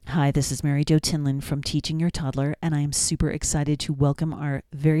Hi, this is Mary Jo Tinlin from Teaching Your Toddler, and I am super excited to welcome our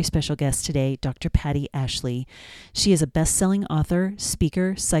very special guest today, Dr. Patty Ashley. She is a best-selling author,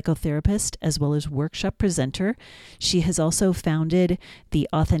 speaker, psychotherapist, as well as workshop presenter. She has also founded the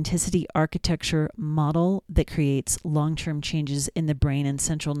Authenticity Architecture model that creates long-term changes in the brain and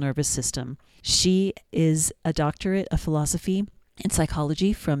central nervous system. She is a doctorate of philosophy in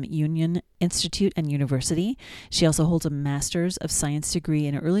psychology from Union Institute and University. She also holds a master's of science degree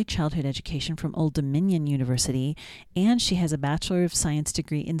in early childhood education from Old Dominion University, and she has a bachelor of science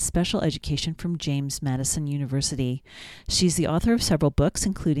degree in special education from James Madison University. She's the author of several books,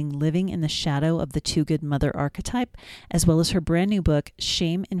 including Living in the Shadow of the Too Good Mother Archetype, as well as her brand new book,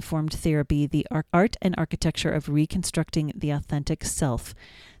 Shame-Informed Therapy, The Art and Architecture of Reconstructing the Authentic Self.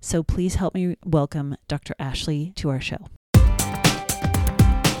 So please help me welcome Dr. Ashley to our show.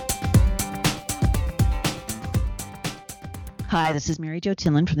 Hi, this is Mary Jo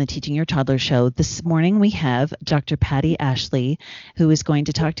Tinlin from the Teaching Your Toddler Show. This morning we have Dr. Patty Ashley, who is going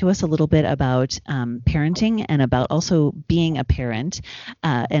to talk to us a little bit about parenting and about also being a parent.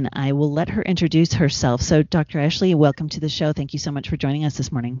 And I will let her introduce herself. So, Dr. Ashley, welcome to the show. Thank you so much for joining us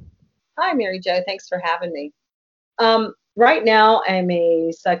this morning. Hi, Mary Jo. Thanks for having me. Right now, I'm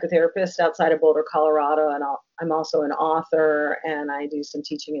a psychotherapist outside of Boulder, Colorado, and I'm also an author, and I do some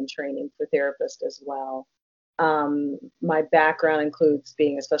teaching and training for therapists as well. My background includes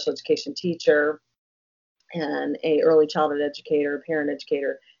being a special education teacher and a early childhood educator, parent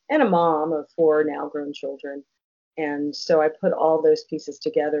educator, and a mom of 4 now grown children. And so I put all those pieces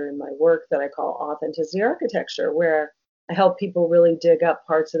together in my work that I call Authenticity Architecture, where I help people really dig up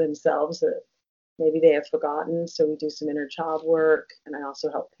parts of themselves that maybe they have forgotten. So we do some inner child work, and I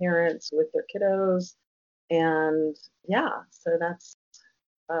also help parents with their kiddos. And yeah, so that's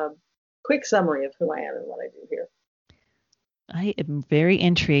quick summary of who I am and what I do here. I am very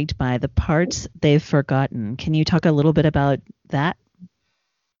intrigued by the parts they've forgotten. Can you talk a little bit about that?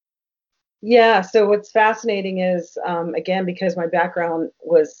 Yeah, so what's fascinating is, again, because my background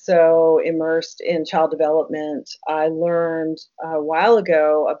was so immersed in child development, I learned a while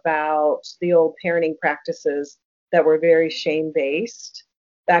ago about the old parenting practices that were very shame-based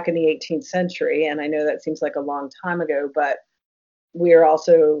back in the 18th century. And I know that seems like a long time ago, but we are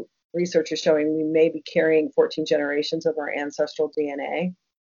also research is showing we may be carrying 14 generations of our ancestral DNA.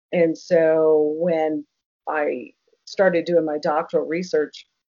 And so when I started doing my doctoral research,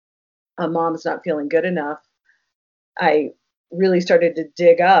 mom's not feeling good enough, I really started to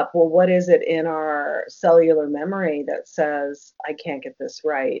dig up, well, what is it in our cellular memory that says, I can't get this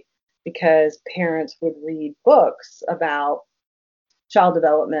right? Because parents would read books about child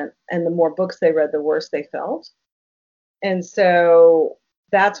development, and the more books they read, the worse they felt. And so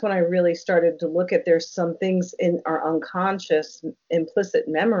that's when I really started to look at there's some things in our unconscious implicit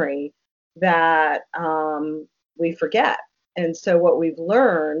memory that we forget. And so what we've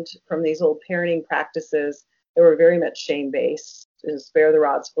learned from these old parenting practices that were very much shame-based is spare the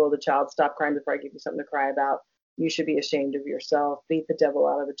rod, spoil the child, stop crying before I give you something to cry about. You should be ashamed of yourself, beat the devil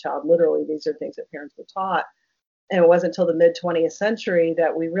out of the child. Literally, these are things that parents were taught. And it wasn't until the mid 20th century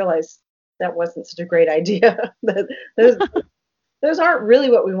that we realized that wasn't such a great idea. That those aren't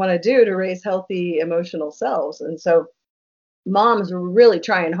really what we want to do to raise healthy emotional selves. And so moms were really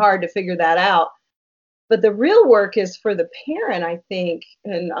trying hard to figure that out. But the real work is for the parent, I think.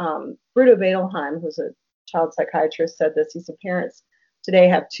 And Bruno Bettelheim, who's a child psychiatrist, said this. He said parents today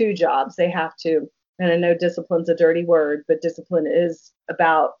have 2 jobs. They have to, and I know discipline's a dirty word, but discipline is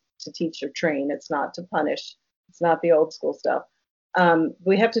about to teach or train. It's not to punish. It's not the old school stuff.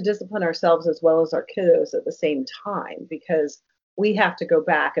 We have to discipline ourselves as well as our kiddos at the same time, because we have to go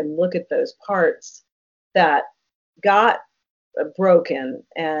back and look at those parts that got broken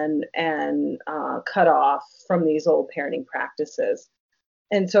and cut off from these old parenting practices.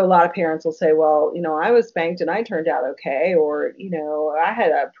 And so a lot of parents will say, well, I was spanked and I turned out okay, or, I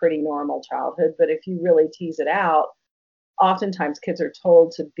had a pretty normal childhood. But if you really tease it out, oftentimes kids are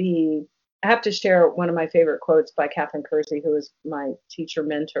told to be. I have to share one of my favorite quotes by Catherine Kersey, who is my teacher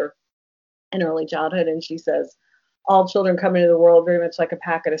mentor in early childhood. And she says, all children come into the world very much like a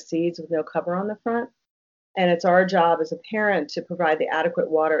packet of seeds with no cover on the front. And it's our job as a parent to provide the adequate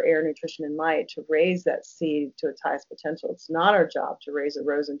water, air, nutrition, and light to raise that seed to its highest potential. It's not our job to raise a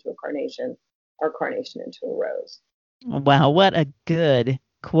rose into a carnation or a carnation into a rose. Wow, what a good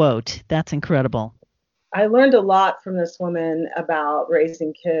quote. That's incredible. I learned a lot from this woman about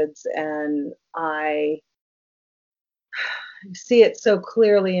raising kids, and I see it so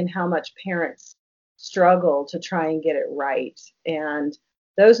clearly in how much parents struggle to try and get it right. And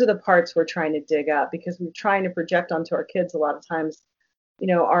those are the parts we're trying to dig up, because we're trying to project onto our kids a lot of times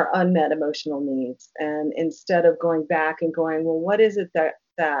our unmet emotional needs. And instead of going back and going, well, what is it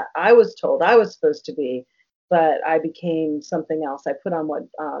that I was told I was supposed to be, but I became something else. I put on what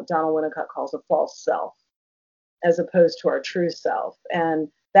Donald Winnicott calls a false self, as opposed to our true self. And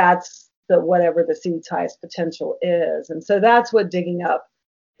that's the whatever the seed's highest potential is. And so that's what digging up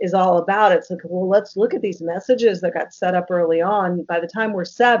is all about. It's like, well, let's look at these messages that got set up early on. By the time we're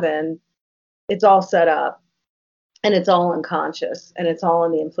 7, it's all set up and it's all unconscious and it's all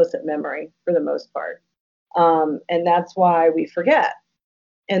in the implicit memory for the most part. And that's why we forget.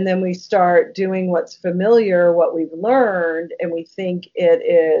 And then we start doing what's familiar, what we've learned, and we think it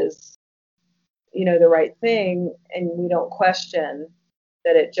is, the right thing, and we don't question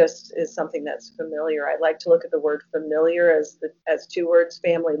that it just is something that's familiar. I like to look at the word familiar as 2 words,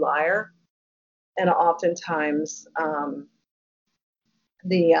 family liar, and oftentimes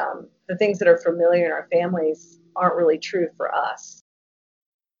the things that are familiar in our families aren't really true for us.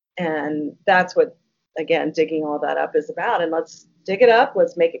 And that's what, again, digging all that up is about. And let's dig it up,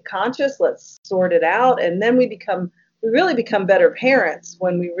 let's make it conscious, let's sort it out, and then we really become better parents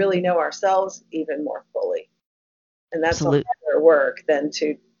when we really know ourselves even more fully. And that's a Absolutely. harder work than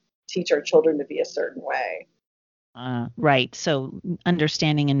to teach our children to be a certain way. Right. So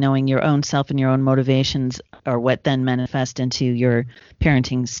understanding and knowing your own self and your own motivations are what then manifest into your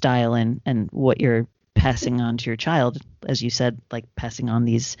parenting style and what you're passing on to your child, as you said, like passing on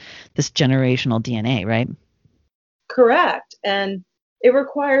this generational DNA, right? Correct. And it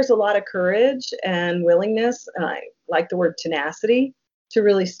requires a lot of courage and willingness, and I like the word tenacity, to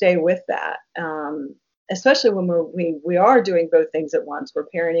really stay with that. Especially when we are doing both things at once. We're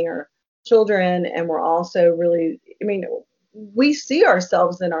parenting our children, and we're also really, we see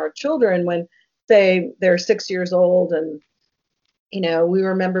ourselves in our children when, say, they're 6 years old, and we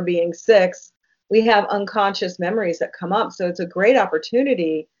remember being 6. We have unconscious memories that come up, so it's a great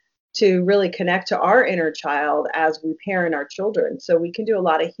opportunity to really connect to our inner child as we parent our children. So we can do a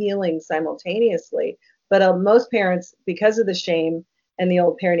lot of healing simultaneously. But most parents, because of the shame and the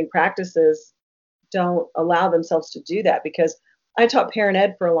old parenting practices, don't allow themselves to do that. Because I taught parent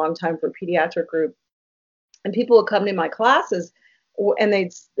ed for a long time for a pediatric group, and people would come to my classes and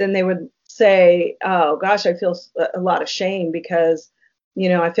they would say, "Oh gosh, I feel a lot of shame because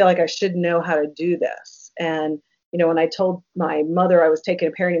I feel like I should know how to do this." And when I told my mother I was taking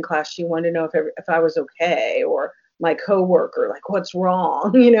a parenting class, she wanted to know if I was okay, or my coworker, like, what's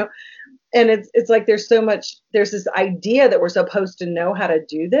wrong, And it's like there's this idea that we're supposed to know how to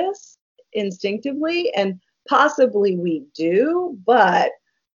do this instinctively, and possibly we do, but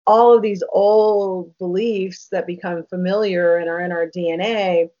all of these old beliefs that become familiar and are in our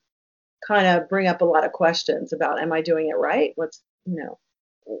DNA kind of bring up a lot of questions about, am I doing it right?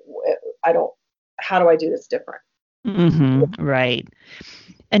 I don't, how do I do this different? Right.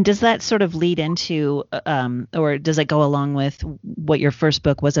 And does that sort of lead into, or does it go along with what your first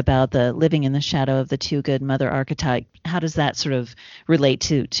book was about, the living in the shadow of the too good mother archetype? How does that sort of relate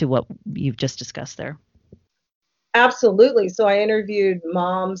to what you've just discussed there? Absolutely. So I interviewed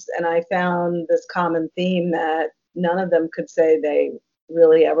moms, and I found this common theme that none of them could say they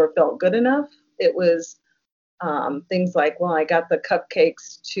really ever felt good enough. It was things like, well, I got the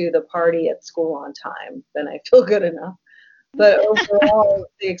cupcakes to the party at school on time, then I feel good enough. But overall,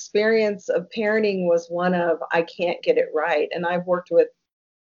 the experience of parenting was one of, I can't get it right. And I've worked with,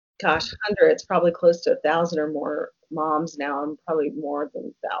 gosh, hundreds, probably close to 1,000 or more moms now, and probably more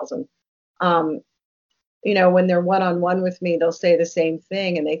than 1,000. Um, when they're one-on-one with me, they'll say the same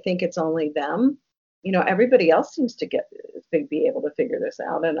thing, and they think it's only them. Everybody else seems to be able to figure this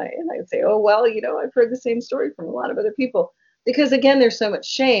out. And I say, oh, well, I've heard the same story from a lot of other people. Because again, there's so much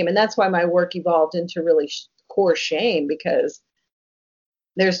shame. And that's why my work evolved into really core shame, because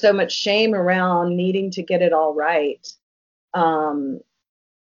there's so much shame around needing to get it all right. And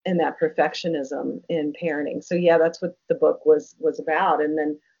that perfectionism in parenting. So yeah, that's what the book was about. And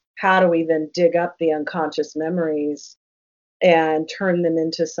then how do we then dig up the unconscious memories and turn them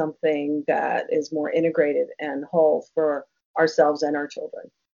into something that is more integrated and whole for ourselves and our children?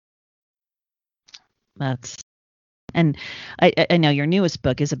 That's and I know your newest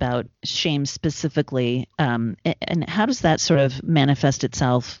book is about shame specifically, and how does that sort of manifest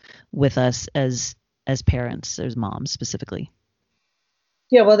itself with us as parents, as moms specifically?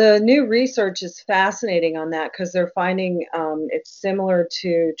 Yeah, well, the new research is fascinating on that, because they're finding it's similar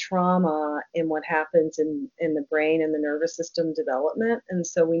to trauma in what happens in the brain and the nervous system development. And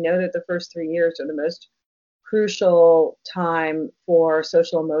so we know that the first 3 years are the most crucial time for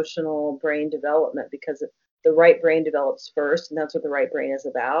social emotional brain development, because the right brain develops first, and that's what the right brain is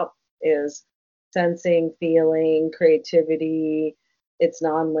about, is sensing, feeling, creativity, it's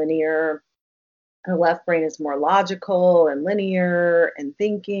nonlinear. The left brain is more logical and linear and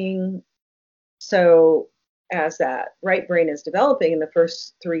thinking. So as that right brain is developing in the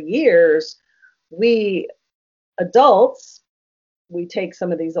first 3 years, we adults, we take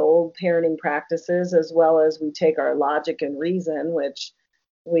some of these old parenting practices as well as we take our logic and reason, which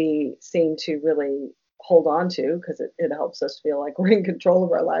we seem to really hold on to because it helps us feel like we're in control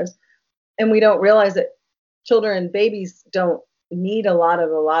of our lives. And we don't realize that children and babies don't need a lot of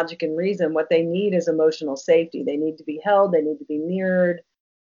the logic and reason. What they need is emotional safety. They need to be held, they need to be mirrored,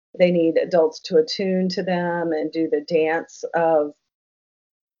 they need adults to attune to them and do the dance of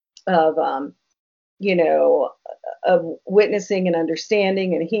you know, of witnessing and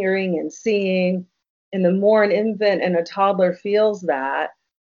understanding and hearing and seeing. And the more an infant and a toddler feels that,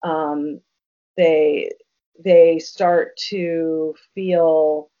 um, they they start to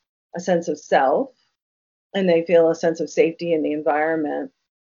feel a sense of self, and they feel a sense of safety in the environment.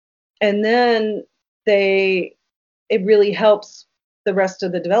 And then they it really helps the rest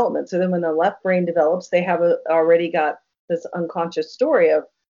of the development. So then when the left brain develops, they have already got this unconscious story of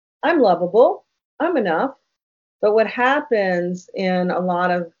I'm lovable, I'm enough. But what happens in a lot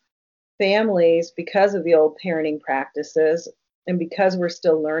of families because of the old parenting practices and because we're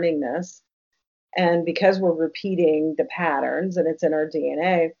still learning this and because we're repeating the patterns and it's in our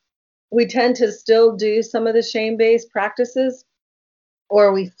DNA, we tend to still do some of the shame-based practices,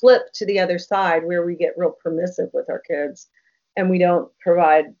 or we flip to the other side where we get real permissive with our kids and we don't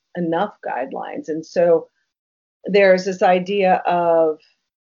provide enough guidelines. And so there's this idea of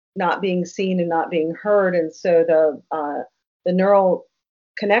not being seen and not being heard, and so the neural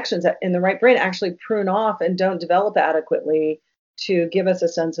connections in the right brain actually prune off and don't develop adequately to give us a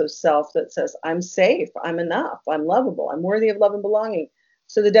sense of self that says I'm safe, I'm enough, I'm lovable, I'm worthy of love and belonging.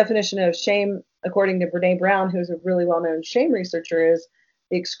 So the definition of shame, according to Brene Brown, who's a really well-known shame researcher, is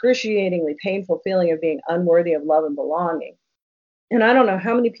the excruciatingly painful feeling of being unworthy of love and belonging. And I don't know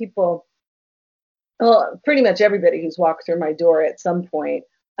how many people, well, pretty much everybody who's walked through my door at some point,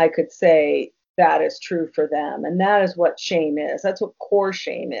 I could say that is true for them. And that is what shame is. That's what core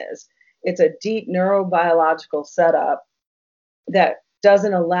shame is. It's a deep neurobiological setup that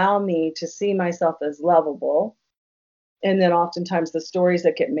doesn't allow me to see myself as lovable. And then oftentimes the stories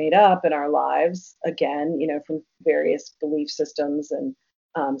that get made up in our lives, again, from various belief systems and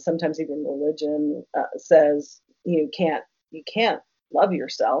sometimes even religion, says you can't love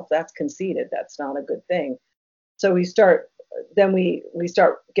yourself. That's conceited. That's not a good thing. So we start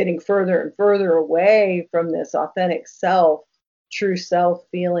getting further and further away from this authentic self, true self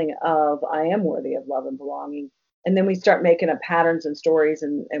feeling of I am worthy of love and belonging. And then we start making up patterns and stories,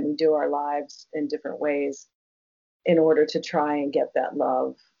 and we do our lives in different ways in order to try and get that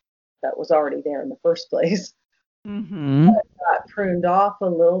love that was already there in the first place. Mm-hmm. Got pruned off a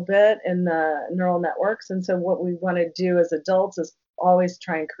little bit in the neural networks. And so what we want to do as adults is always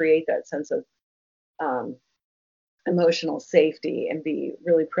try and create that sense of um, emotional safety and be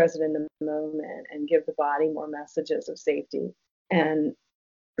really present in the moment and give the body more messages of safety. And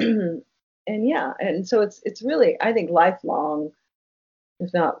and yeah, and so it's really, I think, lifelong,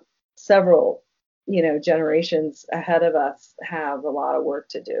 if not several, generations ahead of us have a lot of work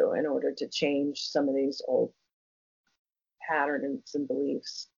to do in order to change some of these old patterns and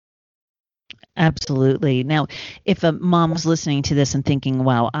beliefs. Absolutely. Now, if a mom was listening to this and thinking,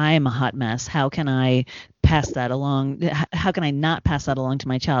 wow, I am a hot mess, how can I pass that along? How can I not pass that along to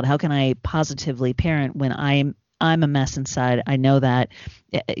my child? How can I positively parent when I'm a mess inside? I know that.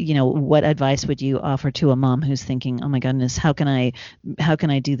 What advice would you offer to a mom who's thinking, oh my goodness, how can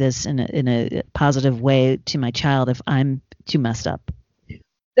I do this in a positive way to my child if I'm too messed up?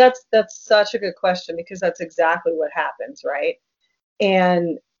 That's such a good question because that's exactly what happens, right?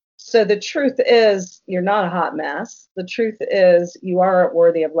 And so the truth is, you're not a hot mess. The truth is, you are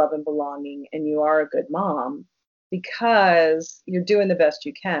worthy of love and belonging, and you are a good mom because you're doing the best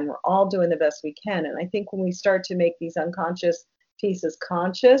you can. We're all doing the best we can. And I think when we start to make these unconscious pieces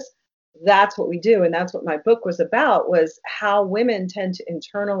conscious, that's what we do. And that's what my book was about, was how women tend to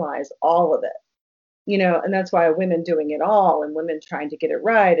internalize all of it. And that's why women doing it all and women trying to get it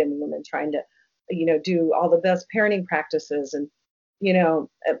right and women trying to, do all the best parenting practices and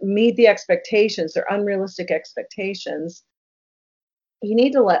meet the expectations. They're unrealistic expectations. You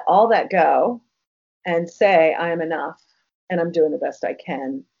need to let all that go and say, I am enough and I'm doing the best I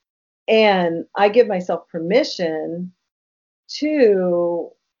can. And I give myself permission to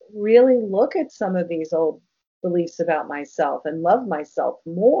really look at some of these old beliefs about myself and love myself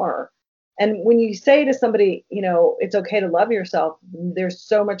more. And when you say to somebody, it's okay to love yourself, there's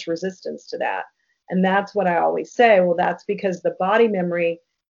so much resistance to that. And that's what I always say. Well, that's because the body memory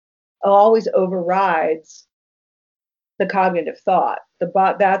always overrides the cognitive thought.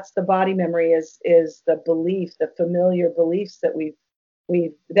 That's the body memory is the belief, the familiar beliefs that we've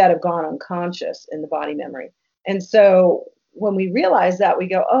that have gone unconscious in the body memory. And so when we realize that, we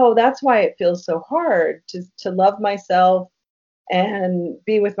go, oh, that's why it feels so hard to love myself and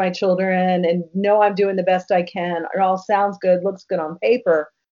be with my children and know I'm doing the best I can. It all sounds good, looks good on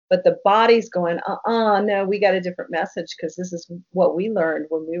paper, but the body's going, no, we got a different message because this is what we learned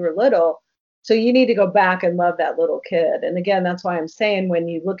when we were little. So you need to go back and love that little kid. And again, that's why I'm saying when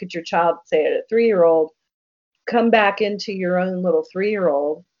you look at your child, say at a 3-year-old, come back into your own little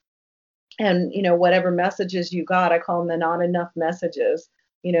 3-year-old and, whatever messages you got, I call them the not enough messages.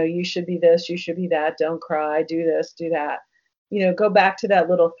 You should be this, you should be that, don't cry, do this, do that. Go back to that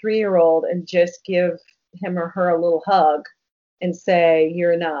little 3-year-old and just give him or her a little hug and say,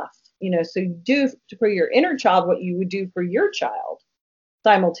 you're enough. So you do for your inner child what you would do for your child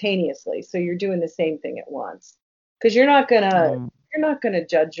simultaneously. So you're doing the same thing at once. Because you're not gonna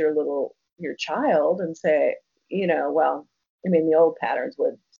judge your child and say, well, I mean, the old patterns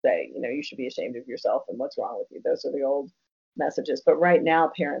would say, you should be ashamed of yourself and what's wrong with you. Those are the old messages. But right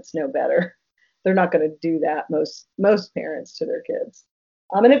now, parents know better. They're not going to do that, most parents, to their kids.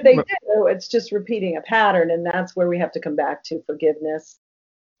 And if they do, it's just repeating a pattern, and that's where we have to come back to forgiveness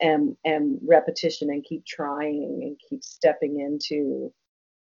and repetition, and keep trying and keep stepping into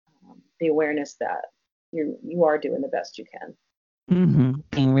the awareness that you are doing the best you can.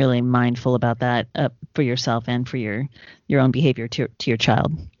 Being really mindful about that for yourself and for your own behavior to your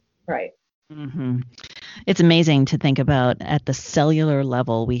child. Right. It's amazing to think about at the cellular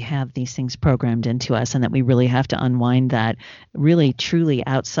level, we have these things programmed into us, and that we really have to unwind that really truly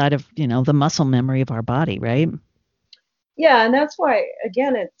outside of, the muscle memory of our body, right? Yeah, and that's why,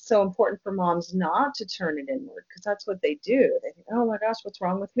 again, it's so important for moms not to turn it inward, because that's what they do. They think, oh my gosh, what's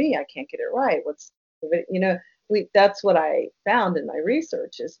wrong with me? I can't get it right. That's what I found in my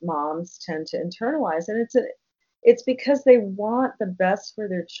research is moms tend to internalize, and it's because they want the best for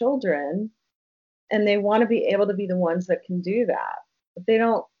their children, and they want to be able to be the ones that can do that. But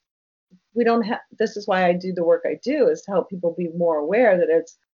we don't have, this is why I do the work I do, is to help people be more aware that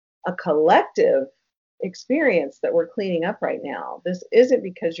it's a collective experience that we're cleaning up right now. This isn't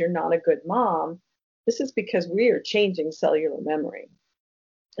because you're not a good mom. This is because we are changing cellular memory.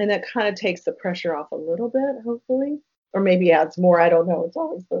 And that kind of takes the pressure off a little bit, hopefully, or maybe adds more. I don't know. It's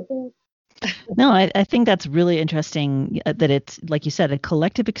always so good. No, I think that's really interesting that it's, like you said, a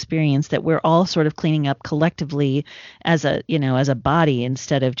collective experience that we're all sort of cleaning up collectively as a body,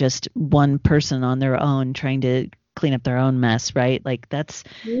 instead of just one person on their own trying to clean up their own mess, right? Like that's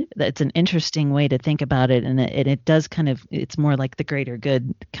an interesting way to think about it. And it does it's more like the greater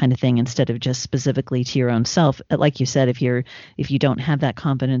good kind of thing, instead of just specifically to your own self. Like you said, if you don't have that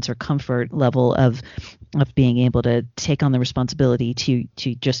confidence or comfort level of being able to take on the responsibility to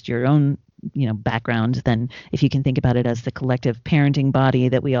just your own background, then if you can think about it as the collective parenting body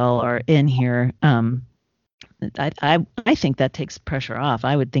that we all are in here, I think that takes pressure off.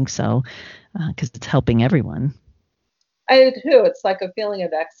 I would think so, because it's helping everyone. I do too. It's like a feeling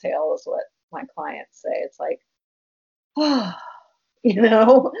of exhale is what my clients say. It's like,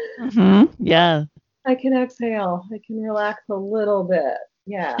 Yeah. I can exhale. I can relax a little bit.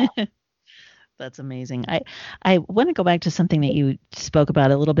 Yeah. That's amazing. I want to go back to something that you spoke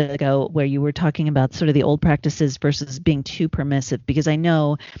about a little bit ago, where you were talking about sort of the old practices versus being too permissive, because I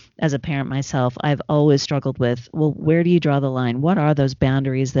know as a parent myself, I've always struggled with, well, where do you draw the line? What are those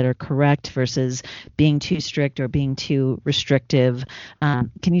boundaries that are correct versus being too strict or being too restrictive?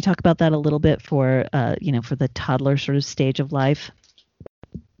 Can you talk about that a little bit for the toddler sort of stage of life?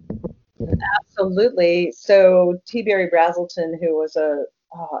 Absolutely. So T. Berry Brazelton, who was an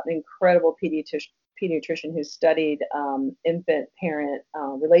incredible pediatrician who studied infant-parent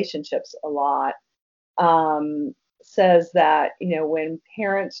relationships a lot, says that, when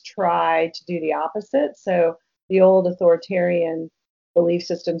parents try to do the opposite, so the old authoritarian belief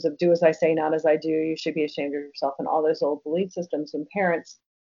systems of do as I say, not as I do, you should be ashamed of yourself, and all those old belief systems, when parents,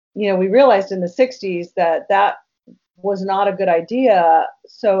 we realized in the 60s that was not a good idea.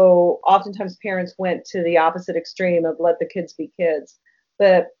 So oftentimes parents went to the opposite extreme of let the kids be kids.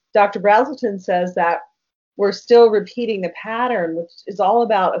 But Dr. Brazelton says that we're still repeating the pattern, which is all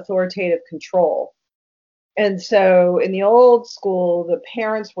about authoritative control. And so in the old school, the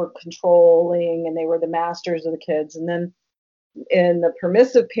parents were controlling and they were the masters of the kids. And then in the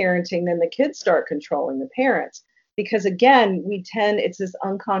permissive parenting, then the kids start controlling the parents. Because again, it's this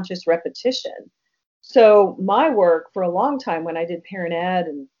unconscious repetition. So my work for a long time when I did parent ed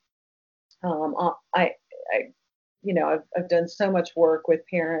and I I've done so much work with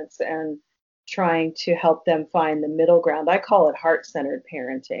parents and trying to help them find the middle ground. I call it heart-centered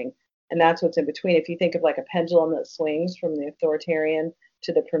parenting, and that's what's in between. If you think of like a pendulum that swings from the authoritarian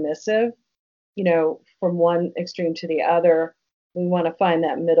to the permissive, from one extreme to the other, we want to find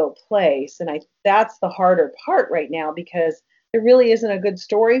that middle place. And that's the harder part right now because there really isn't a good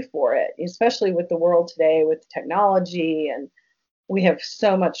story for it, especially with the world today with technology, and we have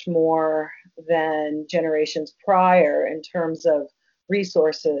so much more than generations prior in terms of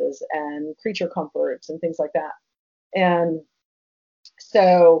resources and creature comforts and things like that. And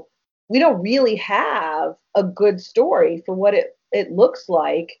so we don't really have a good story for what it looks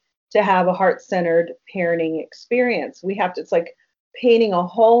like to have a heart-centered parenting experience. It's like painting a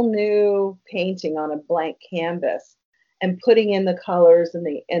whole new painting on a blank canvas and putting in the colors and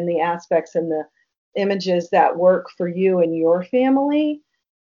the aspects and the images that work for you and your family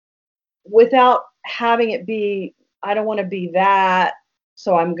without having it be, I don't want to be that,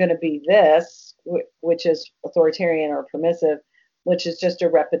 so I'm going to be this, which is authoritarian or permissive, which is just a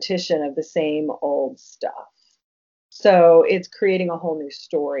repetition of the same old stuff. So it's creating a whole new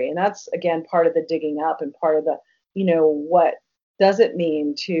story. And that's, again, part of the digging up and part of the, what does it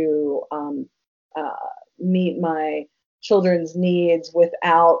mean to uh, meet my children's needs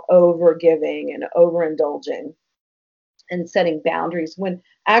without over giving and overindulging and setting boundaries when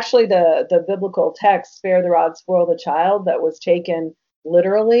actually the biblical text spare the rod spoil the child that was taken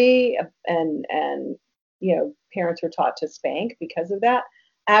literally, and parents were taught to spank because of that,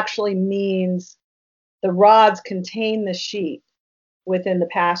 actually means the rods contain the sheep within the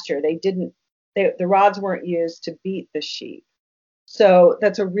pasture. The rods weren't used to beat the sheep. So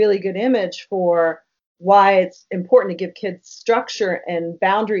that's a really good image for why it's important to give kids structure and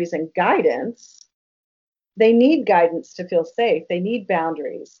boundaries and guidance. They need guidance to feel safe. They need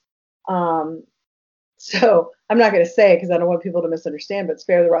boundaries. Um, so I'm not going to say it because I don't want people to misunderstand, but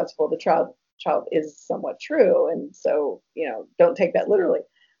spare the rod, spoil the child is somewhat true. And so, don't take that literally.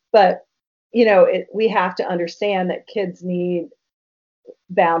 But, we have to understand that kids need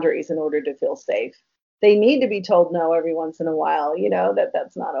boundaries in order to feel safe. They need to be told no every once in a while,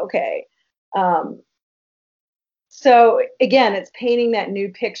 that's not okay. Um, so again, it's painting that new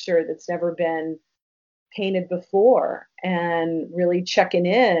picture that's never been painted before and really checking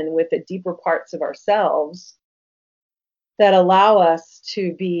in with the deeper parts of ourselves that allow us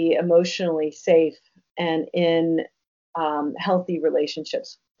to be emotionally safe and in healthy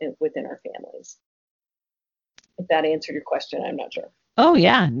relationships within our families. If that answered your question, I'm not sure. Oh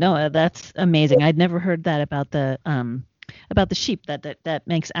yeah, no, that's amazing. I'd never heard that about the sheep. That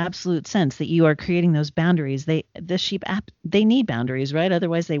makes absolute sense. That you are creating those boundaries. The sheep they need boundaries, right?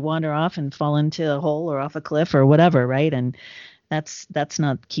 Otherwise, they wander off and fall into a hole or off a cliff or whatever, right? And that's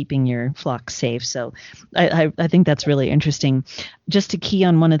not keeping your flock safe. So I think that's really interesting. Just to key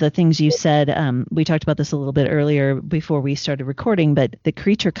on one of the things you said, we talked about this a little bit earlier before we started recording, but the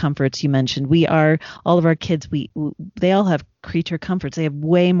creature comforts you mentioned, all of our kids, they all have creature comforts. They have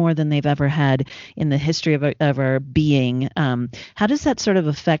way more than they've ever had in the history of our being. How does that sort of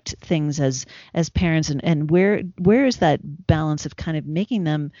affect things as parents, and where is that balance of kind of making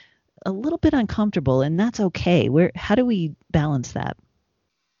them a little bit uncomfortable, and that's okay? How do we balance that?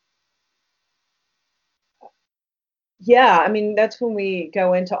 Yeah, I mean, that's when we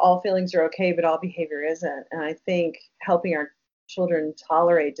go into all feelings are okay, but all behavior isn't. And I think helping our children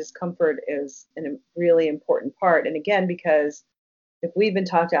tolerate discomfort is a really important part. And again, because if we've been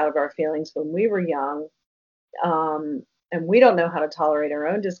talked out of our feelings when we were young, and we don't know how to tolerate our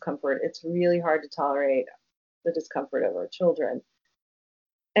own discomfort, it's really hard to tolerate the discomfort of our children.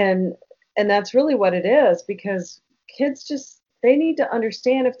 And that's really what it is, because kids just, they need to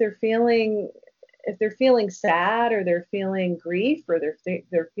understand if they're feeling sad, or they're feeling grief, or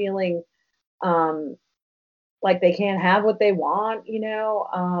they're feeling um, like they can't have what they want,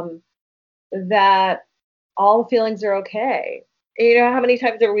 that all feelings are okay. How many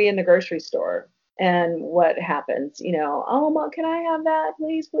times are we in the grocery store and what happens? Oh, mom, can I have that,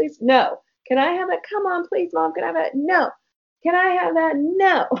 please, please? No. Can I have it? Come on, please, mom, can I have it? No. Can I have that?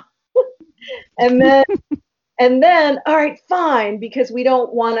 No. And then all right, fine, because we can't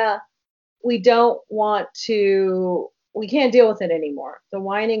deal with it anymore. The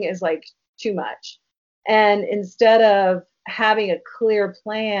whining is like too much. And instead of having a clear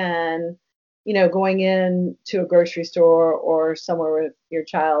plan, going in to a grocery store or somewhere with your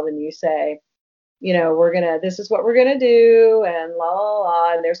child, and you say, this is what we're gonna do, and la la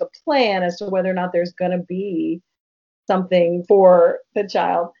la, and there's a plan as to whether or not there's gonna be something for the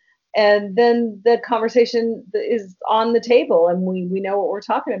child. and then the conversation is on the table, and we know what we're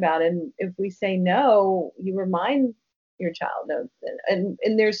talking about. And if we say no, you remind your child of, and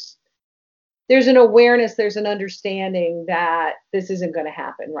there's an awareness, there's an understanding that this isn't going to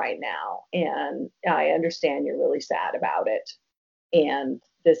happen right now, and I understand you're really sad about it, and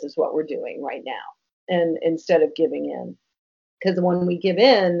this is what we're doing right now. And instead of giving in, because when we give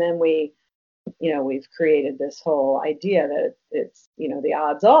in, then we've created this whole idea that it's, the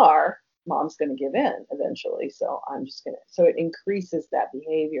odds are mom's going to give in eventually. So I'm just going to, so it increases that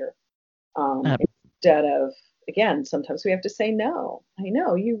behavior, Uh, instead of, again, sometimes we have to say no. I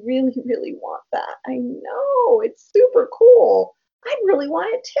know you really, really want that. I know it's super cool. I really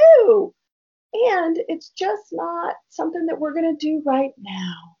want it too. And it's just not something that we're going to do right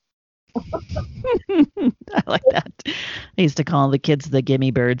now. I like that. I used to call the kids the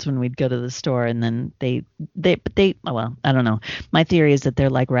gimme birds when we'd go to the store, and then well, I don't know. My theory is that they're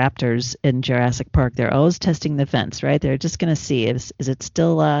like raptors in Jurassic Park. They're always testing the fence, right? They're just going to see, is it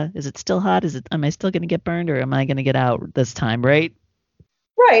still hot? Am I still going to get burned, or am I going to get out this time, right?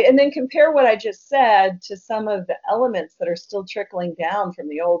 Right. And then compare what I just said to some of the elements that are still trickling down from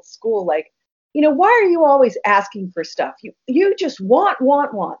the old school. Like, why are you always asking for stuff? You just want.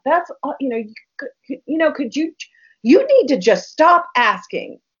 That's, could you need to just stop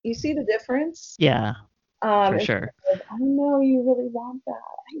asking. You see the difference? Yeah, for And sure. I know you really want that.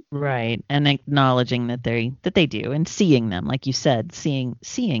 Right. And acknowledging that they do, and seeing them, like you said, seeing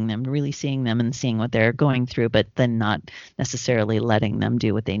them, really seeing them and seeing what they're going through, but then not necessarily letting them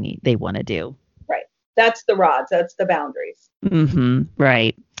do what they want to do. Right. That's the rods. That's the boundaries. Mm-hmm.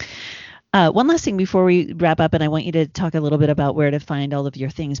 Right. One last thing before we wrap up, and I want you to talk a little bit about where to find all of your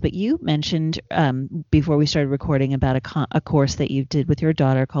things. But you mentioned before we started recording about a course that you did with your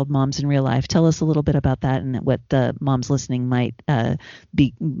daughter called Moms in Real Life. Tell us a little bit about that and what the moms listening might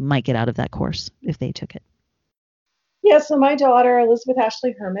get out of that course if they took it. Yeah, so my daughter, Elizabeth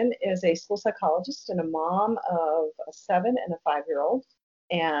Ashley Herman, is a school psychologist and a mom of a 7 and a 5-year-old.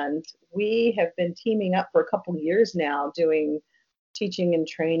 And we have been teaming up for a couple of years now doing teaching and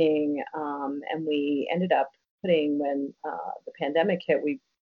training. And we ended up when the pandemic hit, we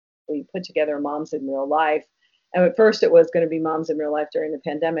put together Moms in Real Life. And at first it was going to be Moms in Real Life during the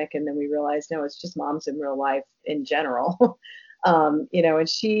pandemic. And then we realized, no, it's just Moms in Real Life in general. And we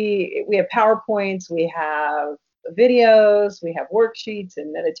have PowerPoints, we have videos, we have worksheets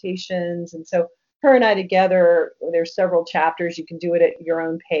and meditations. And so her and I together, there's several chapters. You can do it at your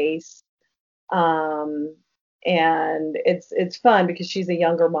own pace. And it's fun because she's a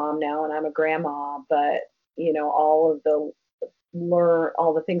younger mom now and I'm a grandma, but all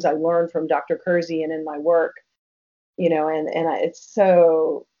the things I learned from Dr. Kersey and in my work, it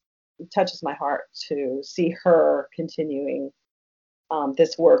touches my heart to see her continuing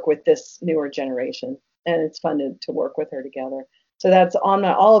this work with this newer generation. And it's fun to work with her together. So that's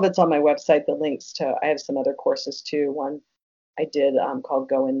all of it's on my website. The links to, I have some other courses too. One I did called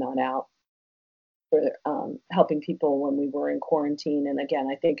Go In Not Out, for helping people when we were in quarantine. And again,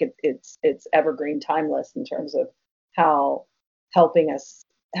 I think it's evergreen, timeless in terms of how helping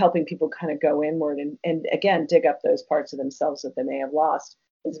people kind of go inward and again dig up those parts of themselves that they may have lost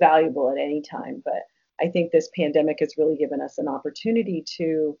is valuable at any time. But I think this pandemic has really given us an opportunity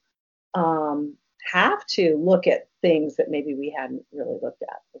to have to look at things that maybe we hadn't really looked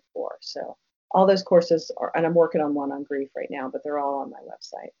at before. So all those courses are, and I'm working on one on grief right now, but they're all on my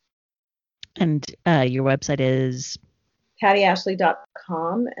website. And your website is?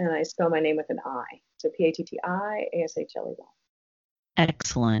 PattyAshley.com, and I spell my name with an I. So PattiAshley.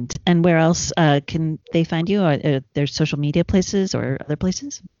 Excellent. And where else can they find you? Are there social media places or other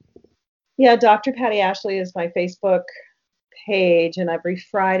places? Yeah, Dr. Patty Ashley is my Facebook page, and every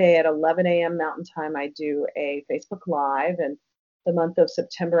Friday at 11 a.m. Mountain Time, I do a Facebook Live. And the month of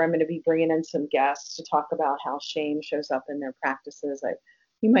September, I'm going to be bringing in some guests to talk about how shame shows up in their practices.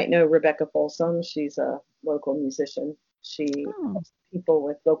 You might know Rebecca Folsom. She's a local musician. She helps people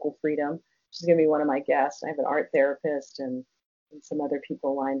with vocal freedom. She's going to be one of my guests. I have an art therapist and some other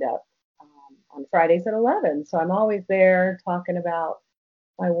people lined up on Fridays at 11. So I'm always there talking about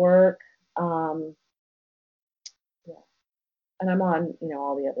my work. And I'm on,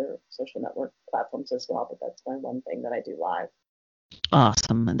 all the other social network platforms as well, but that's my one thing that I do live.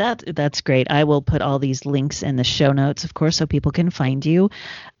 Awesome. That's great. I will put all these links in the show notes, of course, so people can find you.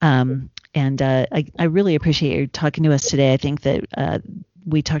 And I really appreciate you talking to us today. I think that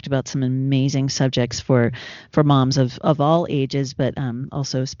we talked about some amazing subjects for moms of all ages, but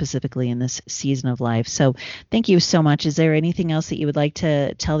also specifically in this season of life. So thank you so much. Is there anything else that you would like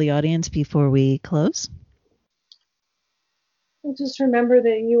to tell the audience before we close? And just remember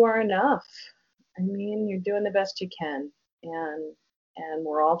that you are enough. I mean, you're doing the best you can, and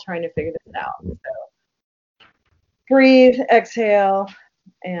we're all trying to figure this out. So breathe, exhale,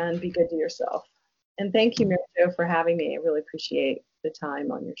 and be good to yourself. And thank you, Mary Jo, for having me. I really appreciate the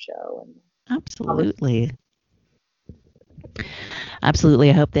time on your show. And Absolutely. Absolutely.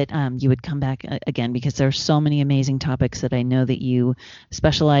 I hope that you would come back again, because there are so many amazing topics that I know that you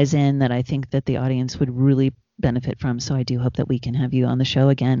specialize in that I think that the audience would really benefit from. So I do hope that we can have you on the show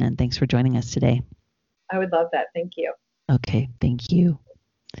again. And thanks for joining us today. I would love that. Thank you. Okay. Thank you.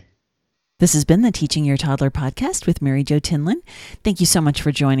 This has been the Teaching Your Toddler podcast with Mary Jo Tinlin. Thank you so much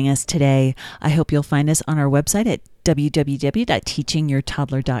for joining us today. I hope you'll find us on our website at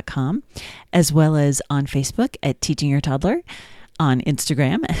www.teachingyourtoddler.com, as well as on Facebook at Teaching Your Toddler, on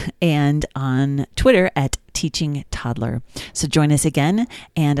Instagram, and on Twitter at Teaching Toddler. So join us again,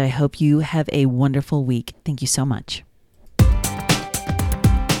 and I hope you have a wonderful week. Thank you so much.